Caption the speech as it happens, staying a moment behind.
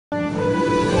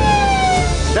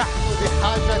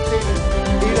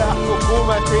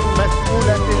جماعة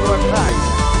مسؤولة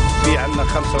وفاعلة. في عندنا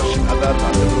 25 أذار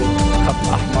نعتبره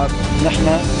خط أحمر. نحن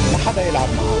ما حدا يلعب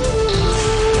معنا.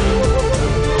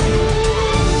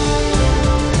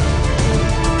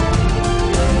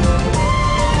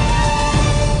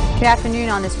 Good afternoon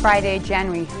on this Friday,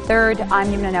 January 3rd. I'm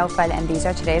Yumna Naufal and these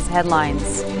are today's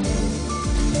headlines.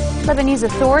 Lebanese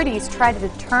authorities try to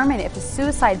determine if a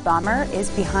suicide bomber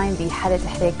is behind the Hadat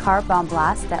Tahrir car bomb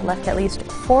blast that left at least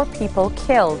 4 people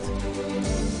killed.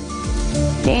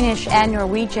 Danish and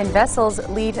Norwegian vessels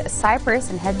leave Cyprus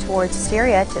and head towards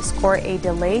Syria to escort a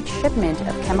delayed shipment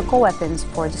of chemical weapons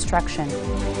for destruction.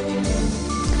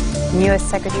 U.S.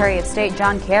 Secretary of State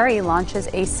John Kerry launches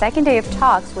a second day of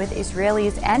talks with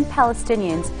Israelis and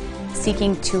Palestinians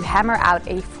seeking to hammer out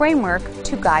a framework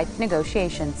to guide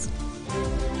negotiations.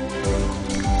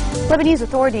 Lebanese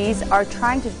authorities are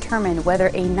trying to determine whether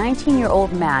a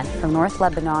 19-year-old man from North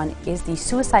Lebanon is the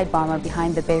suicide bomber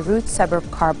behind the Beirut suburb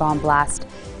car bomb blast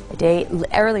a day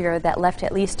earlier that left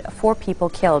at least 4 people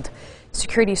killed.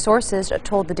 Security sources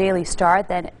told the Daily Star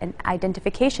that an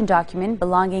identification document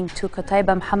belonging to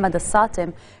Qutayba Muhammad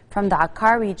al-Satim from the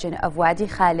Akkar region of Wadi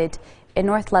Khalid in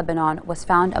North Lebanon was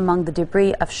found among the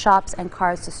debris of shops and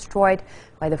cars destroyed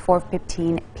by the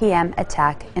 4:15 p.m.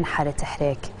 attack in Hadat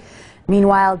Tahrir.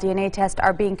 Meanwhile, DNA tests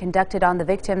are being conducted on the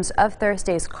victims of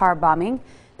Thursday's car bombing,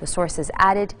 the sources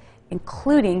added,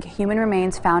 including human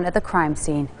remains found at the crime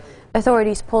scene.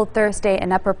 Authorities pulled Thursday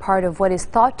an upper part of what is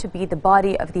thought to be the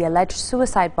body of the alleged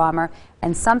suicide bomber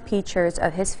and some features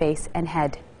of his face and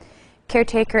head.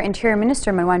 Caretaker Interior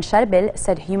Minister Marwan Sharbil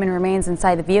said human remains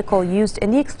inside the vehicle used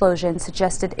in the explosion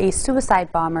suggested a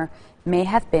suicide bomber may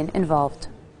have been involved.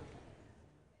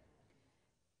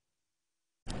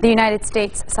 The United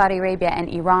States, Saudi Arabia and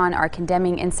Iran are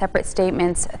condemning in separate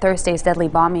statements Thursday's deadly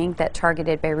bombing that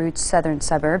targeted Beirut's southern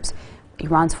suburbs.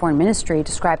 Iran's foreign ministry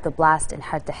described the blast in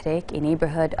Hadat Tahrir, a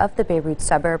neighborhood of the Beirut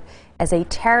suburb, as a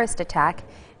terrorist attack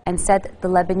and said the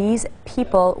Lebanese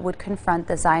people would confront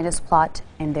the Zionist plot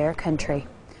in their country.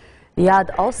 Riyadh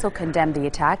also condemned the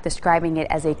attack, describing it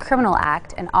as a criminal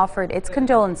act and offered its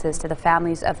condolences to the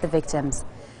families of the victims.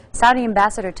 Saudi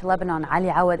ambassador to Lebanon, Ali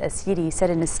Awad Asiri, said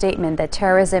in a statement that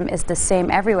terrorism is the same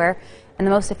everywhere and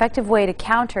the most effective way to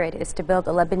counter it is to build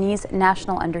a Lebanese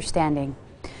national understanding.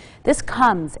 This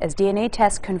comes as DNA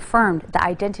tests confirmed the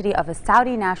identity of a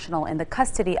Saudi national in the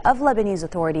custody of Lebanese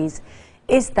authorities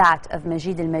is that of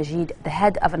Majid al-Majid, the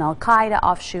head of an al-Qaeda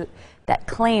offshoot that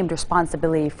claimed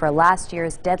responsibility for last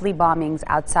year's deadly bombings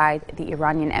outside the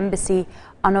Iranian embassy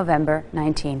on November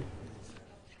 19.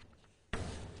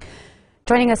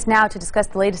 Joining us now to discuss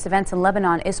the latest events in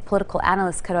Lebanon is political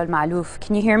analyst Carol Malouf.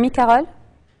 Can you hear me, Carol?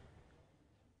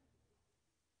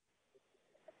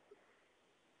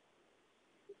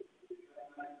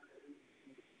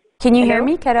 Can you hear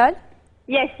me, Carol?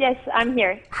 Yes, I'm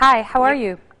here. Hi, how are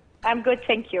you? I'm good,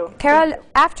 thank you. Carol,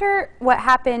 after what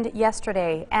happened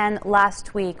yesterday and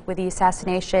last week with the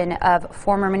assassination of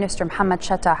former Minister Mohammed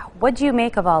Shattah, what do you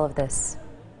make of all of this?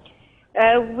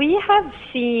 We have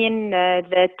seen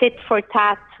the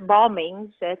tit-for-tat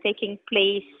bombings taking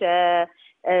place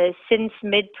since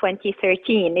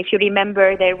mid-2013. If you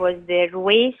remember, there was the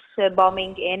Ruwais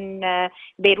bombing in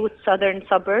Beirut's southern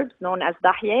suburbs known as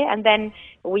Dahye, and then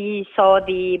we saw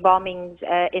the bombings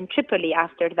in Tripoli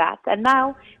after that. And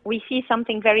now we see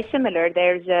something very similar.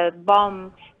 There's a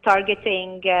bomb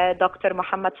targeting Dr.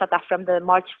 Mohammed Shattah from the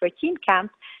March 13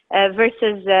 camp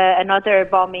versus another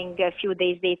bombing a few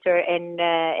days later in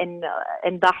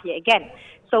Dahye again.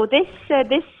 So this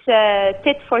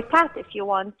tit for tat, if you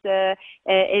want,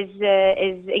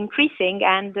 is increasing,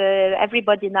 and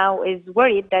everybody now is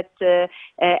worried that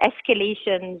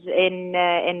escalations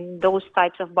in those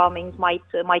types of bombings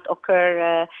might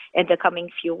occur in the coming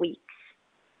few weeks.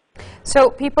 So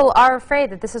people are afraid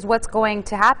that this is what's going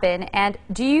to happen. And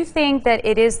do you think that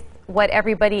it is what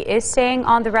everybody is saying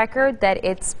on the record, that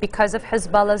it's because of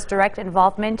Hezbollah's direct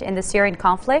involvement in the Syrian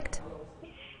conflict?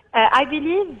 I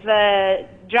believe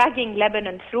dragging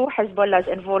Lebanon through Hezbollah's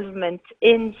involvement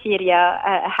in Syria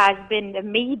has been a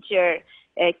major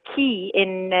key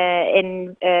in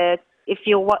if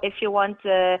you want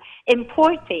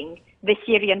importing the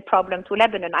Syrian problem to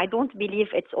Lebanon. I don't believe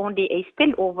it's only a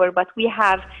spillover, but we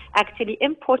have actually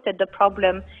imported the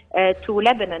problem to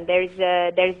Lebanon. There's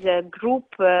a group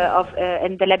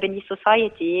in the Lebanese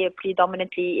society,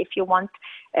 predominantly, if you want,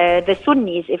 the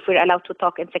Sunnis, if we're allowed to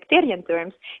talk in sectarian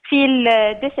terms, feel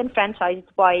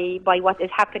disenfranchised by what is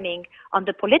happening on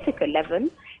the political level.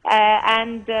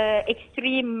 and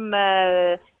extreme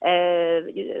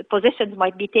positions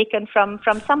might be taken from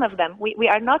some of them. We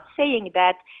are not saying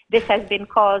that this has been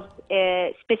caused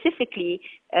specifically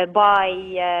by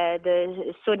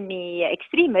the Sunni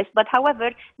extremists, but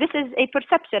however, this is a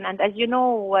perception, and as you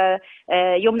know,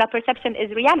 Yumna, perception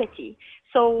is reality.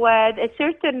 So a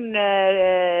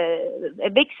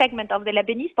big segment of the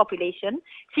Lebanese population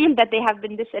feel that they have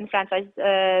been disenfranchised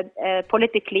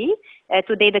politically.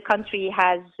 Today the country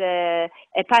has a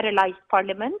paralyzed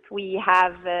parliament. We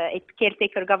have a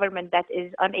caretaker government that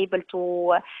is unable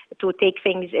to take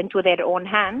things into their own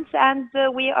hands, and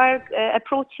we are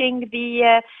approaching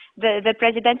the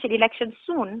presidential election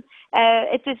soon.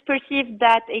 It is perceived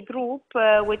that a group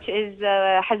which is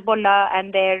Hezbollah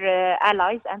and their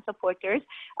allies and supporters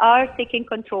are taking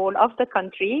control of the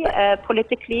country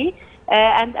politically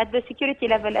and at the security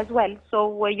level as well.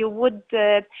 So you would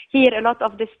hear a lot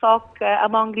of this talk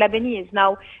among Lebanese.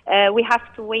 Now we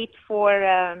have to wait for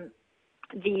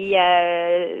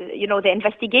the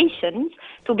investigations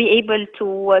to be able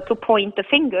to point the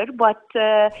finger, but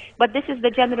this is the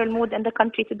general mood in the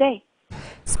country today.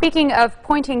 Speaking of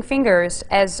pointing fingers,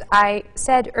 as I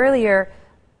said earlier,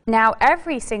 now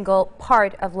every single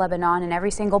part of Lebanon and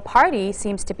every single party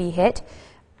seems to be hit.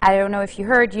 I don't know if you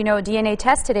heard, a DNA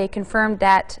test today confirmed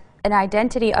that an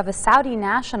identity of a Saudi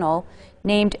national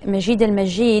named Majid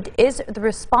al-Majid is the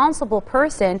responsible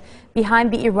person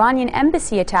behind the Iranian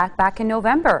embassy attack back in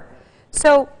November.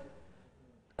 So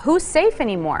who's safe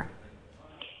anymore?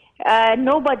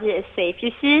 Nobody is safe.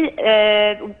 You see,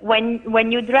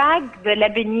 when you drag the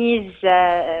Lebanese,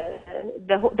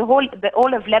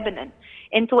 all of Lebanon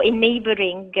into a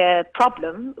neighboring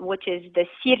problem, which is the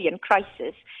Syrian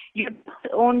crisis, you're not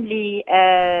only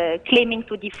claiming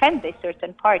to defend a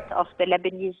certain part of the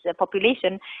Lebanese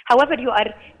population, however, you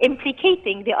are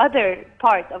implicating the other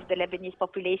part of the Lebanese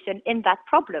population in that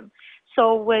problem.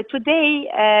 So today,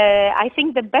 I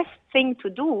think the best thing to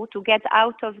do to get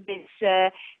out of this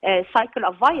cycle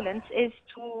of violence is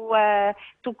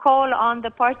to call on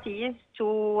the parties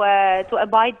to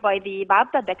abide by the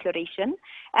Babda Declaration.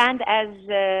 And as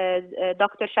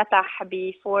Dr. Shatah,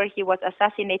 before he was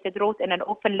assassinated, wrote in an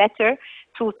open letter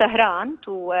to Tehran,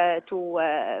 to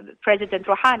President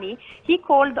Rouhani, he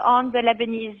called on the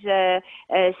Lebanese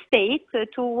state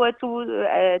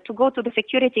to go to the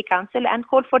Security Council and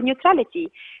call for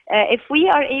neutrality. If we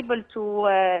are able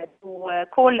to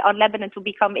call on Lebanon to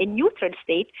become a neutral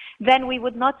state, then we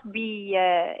would not be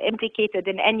implicated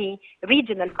in any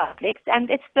regional conflicts, and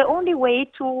it's the only way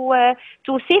to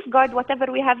safeguard whatever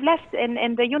we have left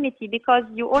in the unity, because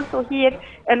you also hear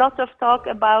a lot of talk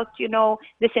about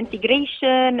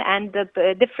disintegration and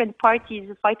the different parties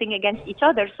fighting against each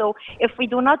other. So if we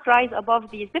do not rise above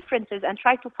these differences and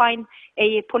try to find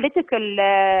a political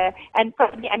and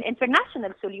probably an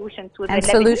international solution to the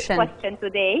Lebanese question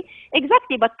today,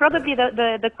 exactly, but probably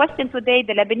the question today,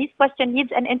 the Lebanese question,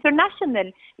 needs an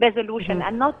international resolution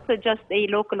and not just a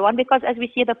local one, because as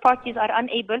we see, the parties are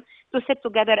unable to sit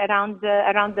together around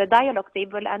the dialogue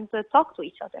table and talk to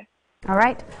each other. All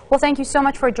right. Well, thank you so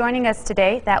much for joining us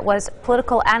today. That was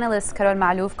political analyst Carol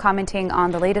Malouf commenting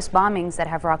on the latest bombings that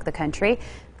have rocked the country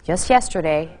just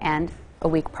yesterday and a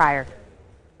week prior.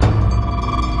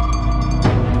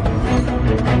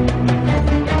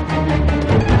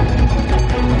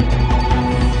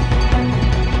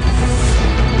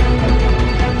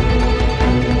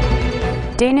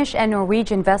 Danish and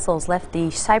Norwegian vessels left the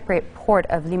Cypriot port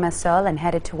of Limassol and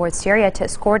headed towards Syria to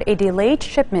escort a delayed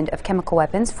shipment of chemical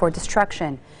weapons for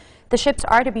destruction. The ships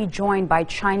are to be joined by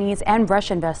Chinese and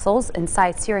Russian vessels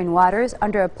inside Syrian waters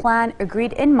under a plan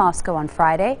agreed in Moscow on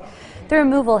Friday. The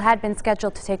removal had been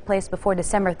scheduled to take place before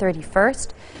December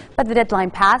 31st, but the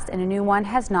deadline passed and a new one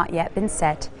has not yet been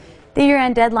set. The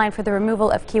year-end deadline for the removal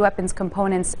of key weapons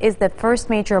components is the first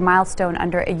major milestone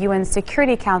under a UN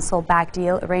Security Council-backed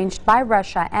deal arranged by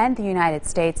Russia and the United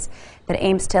States that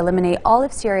aims to eliminate all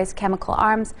of Syria's chemical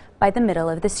arms by the middle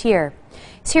of this year.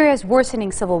 Syria's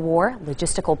worsening civil war,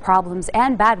 logistical problems,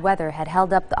 and bad weather had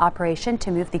held up the operation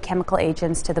to move the chemical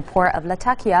agents to the port of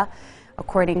Latakia,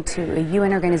 according to a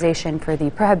UN organization for the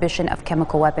prohibition of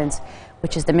chemical weapons,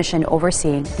 which is the mission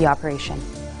overseeing the operation.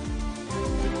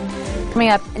 Coming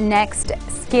up next,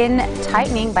 skin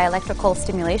tightening by electrical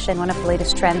stimulation, one of the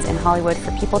latest trends in Hollywood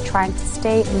for people trying to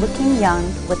stay looking young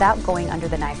without going under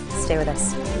the knife. Stay with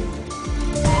us.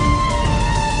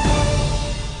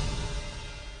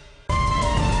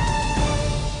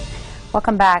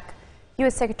 Welcome back.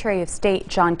 U.S. Secretary of State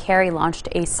John Kerry launched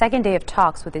a second day of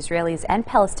talks with Israelis and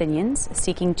Palestinians,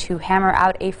 seeking to hammer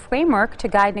out a framework to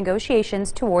guide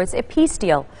negotiations towards a peace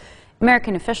deal.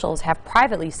 American officials have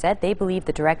privately said they believe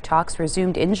the direct talks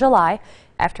resumed in July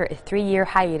after a 3-year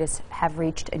hiatus have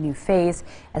reached a new phase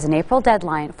as an April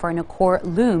deadline for an accord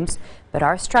looms, but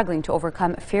are struggling to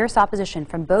overcome fierce opposition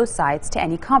from both sides to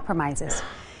any compromises.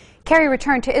 Kerry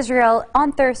returned to Israel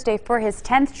on Thursday for his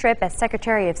 10th trip as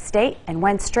Secretary of State and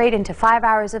went straight into 5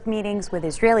 hours of meetings with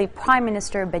Israeli Prime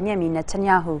Minister Benjamin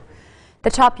Netanyahu.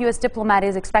 The top U.S. diplomat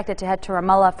is expected to head to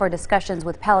Ramallah for discussions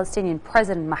with Palestinian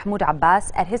President Mahmoud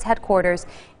Abbas at his headquarters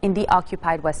in the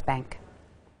occupied West Bank.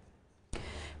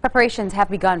 Preparations have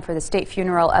begun for the state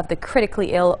funeral of the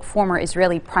critically ill former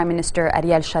Israeli Prime Minister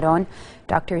Ariel Sharon.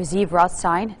 Dr. Ziv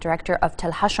Rothstein, director of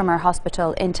Tel Hashomer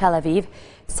Hospital in Tel Aviv,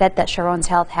 said that Sharon's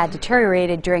health had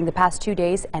deteriorated during the past 2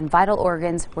 days and vital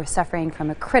organs were suffering from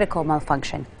a critical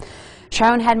malfunction.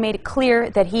 Sharon had made it clear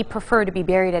that he preferred to be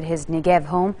buried at his Negev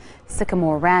home,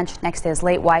 Sycamore Ranch, next to his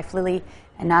late wife Lily,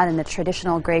 and not in the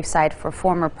traditional gravesite for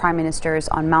former prime ministers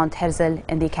on Mount Herzl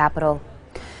in the capital.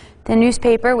 The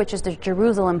newspaper, which is the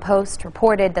Jerusalem Post,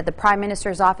 reported that the Prime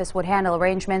Minister's office would handle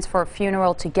arrangements for a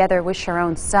funeral together with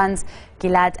Sharon's sons,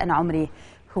 Gilad and Omri,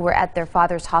 who were at their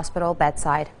father's hospital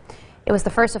bedside. It was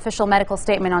the first official medical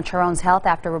statement on Sharon's health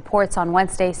after reports on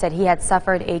Wednesday said he had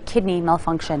suffered a kidney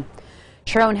malfunction.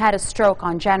 Sharon had a stroke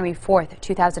on January 4,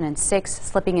 2006,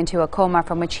 slipping into a coma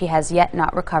from which he has yet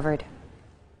not recovered.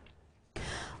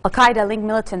 Al-Qaeda-linked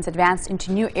militants advanced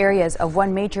into new areas of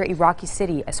one major Iraqi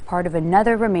city as part of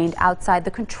another remained outside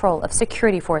the control of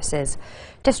security forces.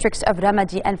 Districts of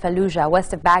Ramadi and Fallujah,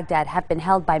 west of Baghdad, have been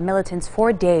held by militants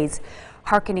for days,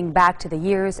 harkening back to the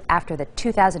years after the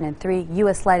 2003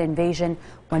 U.S.-led invasion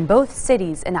when both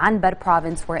cities in Anbar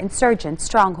province were insurgent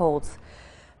strongholds.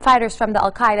 Fighters from the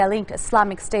Al-Qaeda-linked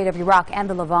Islamic State of Iraq and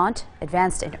the Levant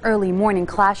advanced in early morning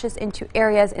clashes into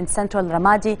areas in central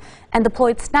Ramadi and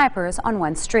deployed snipers on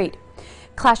one street.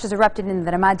 Clashes erupted in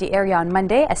the Ramadi area on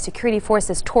Monday as security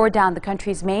forces tore down the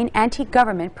country's main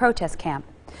anti-government protest camp.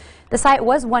 The site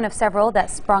was one of several that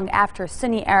sprung after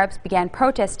Sunni Arabs began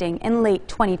protesting in late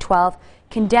 2012,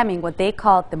 condemning what they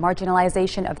called the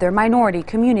marginalization of their minority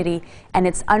community and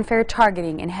its unfair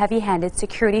targeting and heavy-handed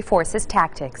security forces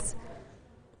tactics.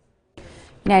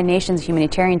 United Nations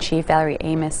Humanitarian Chief Valerie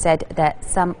Amos said that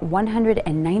some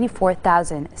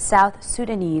 194,000 South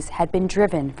Sudanese had been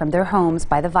driven from their homes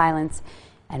by the violence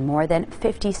and more than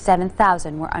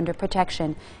 57,000 were under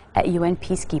protection at UN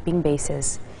peacekeeping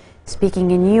bases. Speaking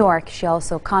in New York, she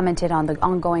also commented on the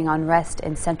ongoing unrest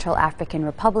in Central African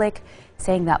Republic,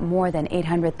 saying that more than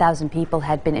 800,000 people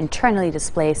had been internally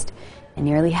displaced and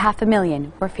nearly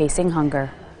 500,000 were facing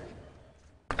hunger.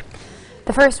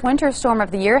 The first winter storm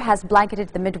of the year has blanketed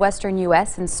the Midwestern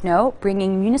U.S. in snow,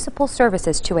 bringing municipal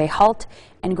services to a halt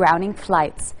and grounding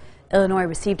flights. Illinois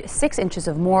received 6 inches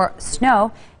of more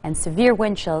snow and severe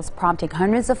wind chills, prompting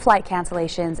hundreds of flight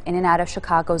cancellations in and out of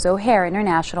Chicago's O'Hare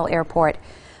International Airport.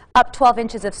 Up 12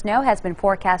 inches of snow has been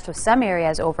forecast for some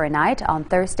areas overnight on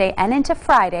Thursday and into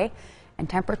Friday, and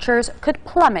temperatures could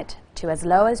plummet to as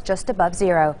low as just above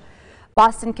zero.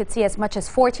 Boston could see as much as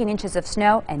 14 inches of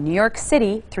snow and New York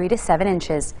City 3 to 7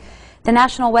 inches. The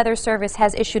National Weather Service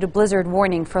has issued a blizzard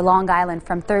warning for Long Island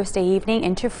from Thursday evening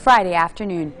into Friday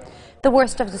afternoon. The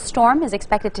worst of the storm is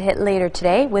expected to hit later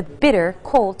today with bitter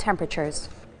cold temperatures.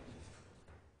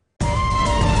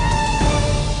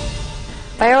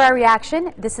 Vayora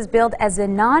Reaction. This is billed as a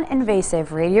non-invasive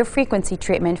radiofrequency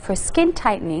treatment for skin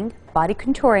tightening, body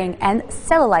contouring, and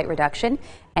cellulite reduction,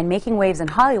 and making waves in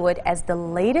Hollywood as the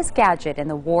latest gadget in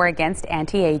the war against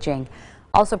anti-aging.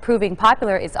 Also proving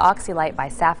popular is Oxylite by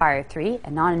Sapphire 3,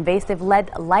 a non-invasive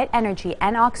LED light energy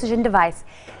and oxygen device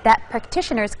that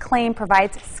practitioners claim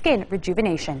provides skin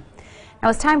rejuvenation. Now,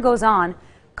 as time goes on,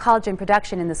 collagen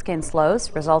production in the skin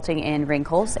slows, resulting in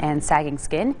wrinkles and sagging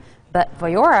skin. But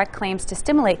Vayora claims to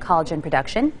stimulate collagen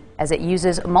production as it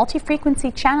uses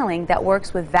multi-frequency channeling that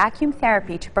works with vacuum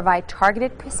therapy to provide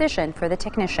targeted precision for the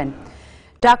technician.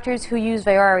 Doctors who use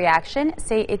Vayora Reaction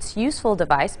say it's a useful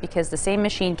device because the same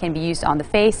machine can be used on the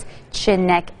face, chin,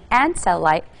 neck, and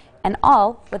cellulite, and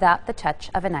all without the touch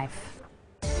of a knife.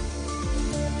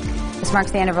 This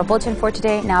marks the end of our bulletin for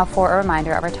today. Now for a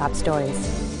reminder of our top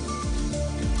stories.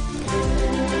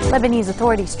 Lebanese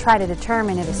authorities try to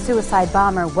determine if a suicide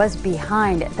bomber was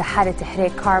behind the Haret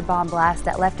Tahrir car bomb blast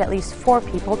that left at least 4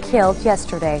 people killed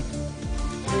yesterday.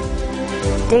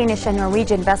 Danish and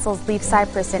Norwegian vessels leave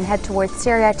Cyprus and head towards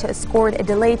Syria to escort a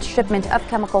delayed shipment of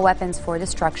chemical weapons for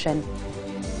destruction.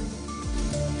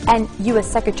 And U.S.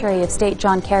 Secretary of State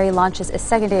John Kerry launches a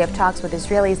second day of talks with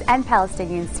Israelis and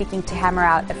Palestinians seeking to hammer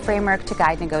out a framework to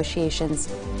guide negotiations.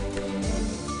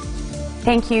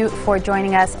 Thank you for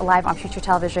joining us live on Future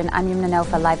Television. I'm Yumna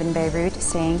Naufa, live in Beirut,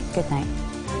 saying good night.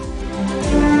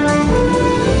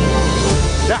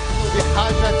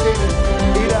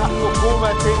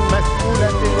 حكومة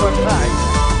مسؤولة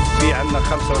وفاعلة. في عندنا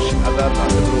 25 أذار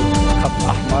نعتبره خط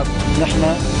أحمر. نحن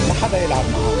ما حدا يلعب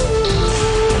معنا.